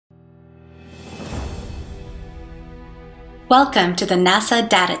Welcome to the NASA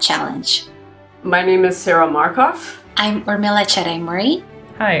Data Challenge. My name is Sarah Markov. I'm Urmila Cherai-Murray.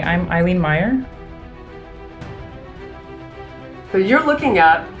 Hi, I'm Eileen Meyer. So you're looking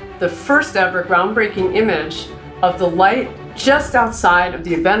at the first ever groundbreaking image of the light just outside of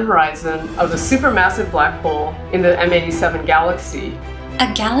the event horizon of the supermassive black hole in the M87 galaxy.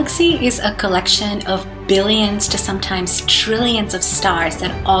 A galaxy is a collection of billions to sometimes trillions of stars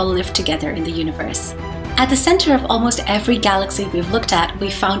that all live together in the universe. At the center of almost every galaxy we've looked at,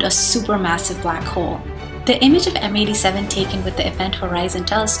 we found a supermassive black hole. The image of M87 taken with the Event Horizon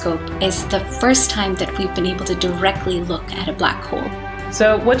Telescope is the first time that we've been able to directly look at a black hole.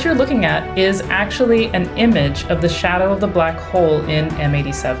 So what you're looking at is actually an image of the shadow of the black hole in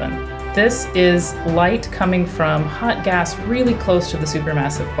M87. This is light coming from hot gas really close to the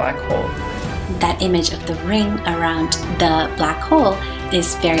supermassive black hole. That image of the ring around the black hole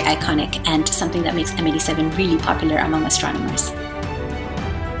is very iconic and something that makes M87 really popular among astronomers.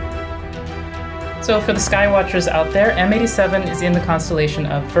 So for the sky watchers out there, M87 is in the constellation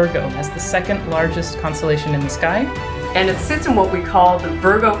of Virgo, as the second largest constellation in the sky. And it sits in what we call the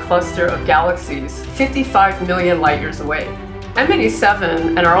Virgo cluster of galaxies, 55 million light years away.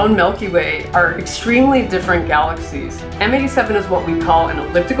 M87 and our own Milky Way are extremely different galaxies. M87 is what we call an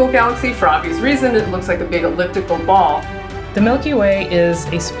elliptical galaxy. For obvious reason, it looks like a big elliptical ball. The Milky Way is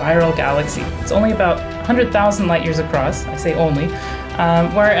a spiral galaxy. It's only about 100,000 light years across, I say only,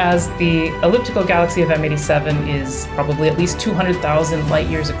 whereas the elliptical galaxy of M87 is probably at least 200,000 light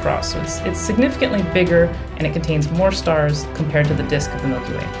years across. So it's significantly bigger, and it contains more stars compared to the disk of the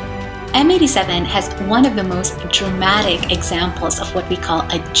Milky Way. M87 has one of the most dramatic examples of what we call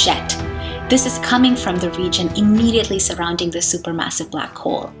a jet. This is coming from the region immediately surrounding the supermassive black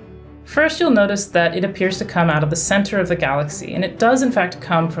hole. First, you'll notice that it appears to come out of the center of the galaxy, and it does in fact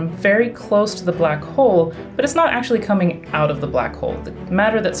come from very close to the black hole, but it's not actually coming out of the black hole. The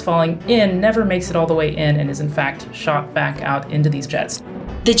matter that's falling in never makes it all the way in and is in fact shot back out into these jets.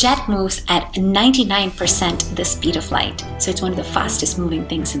 The jet moves at 99% the speed of light, so it's one of the fastest moving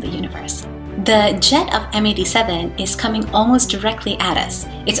things in the universe. The jet of M87 is coming almost directly at us.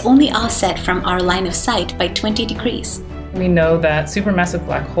 It's only offset from our line of sight by 20 degrees. We know that supermassive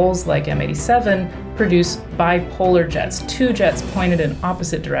black holes like M87 produce bipolar jets, two jets pointed in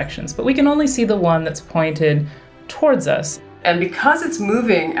opposite directions, but we can only see the one that's pointed towards us. And because it's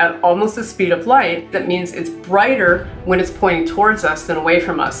moving at almost the speed of light, that means it's brighter when it's pointing towards us than away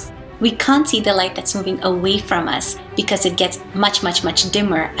from us. We can't see the light that's moving away from us because it gets much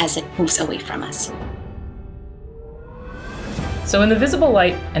dimmer as it moves away from us. So in the visible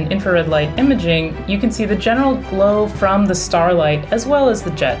light and infrared light imaging, you can see the general glow from the starlight as well as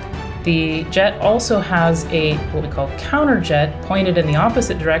the jet. The jet also has what we call counterjet pointed in the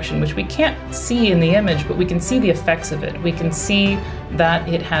opposite direction, which we can't see in the image, but we can see the effects of it. We can see that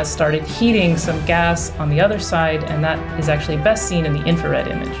it has started heating some gas on the other side, and that is actually best seen in the infrared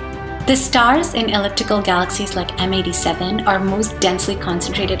image. The stars in elliptical galaxies like M87 are most densely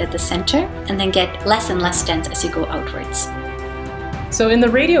concentrated at the center and then get less and less dense as you go outwards. So in the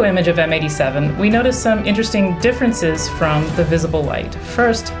radio image of M87, we notice some interesting differences from the visible light.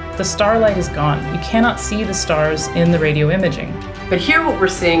 First, the starlight is gone. You cannot see the stars in the radio imaging. But here what we're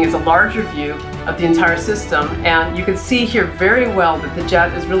seeing is a larger view of the entire system, and you can see here very well that the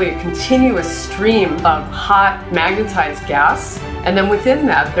jet is really a continuous stream of hot magnetized gas, and then within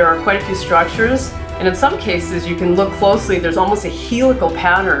that there are quite a few structures, and in some cases you can look closely, there's almost a helical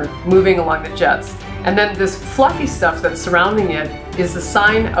pattern moving along the jets. And then this fluffy stuff that's surrounding it is the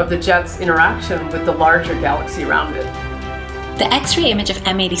sign of the jet's interaction with the larger galaxy around it. The X-ray image of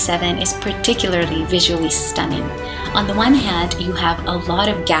M87 is particularly visually stunning. On the one hand, you have a lot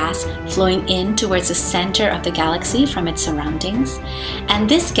of gas flowing in towards the center of the galaxy from its surroundings, and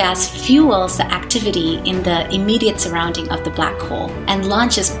this gas fuels the activity in the immediate surrounding of the black hole and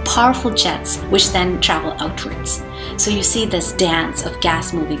launches powerful jets which then travel outwards. So you see this dance of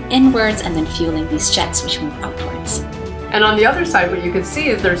gas moving inwards and then fueling these jets which move outwards. And on the other side, what you can see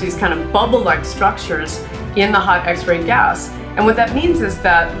is there's these kind of bubble-like structures in the hot X-ray gas. And what that means is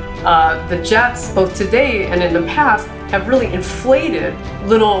that the jets, both today and in the past, have really inflated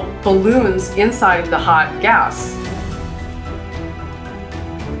little balloons inside the hot gas.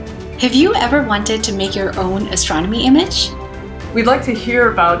 Have you ever wanted to make your own astronomy image? We'd like to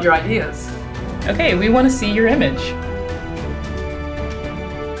hear about your ideas. Okay, we want to see your image.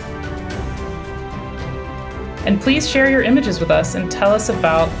 And please share your images with us and tell us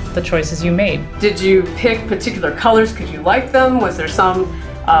about the choices you made. Did you pick particular colors because you like them? Was there some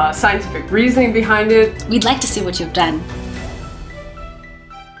scientific reasoning behind it? We'd like to see what you've done.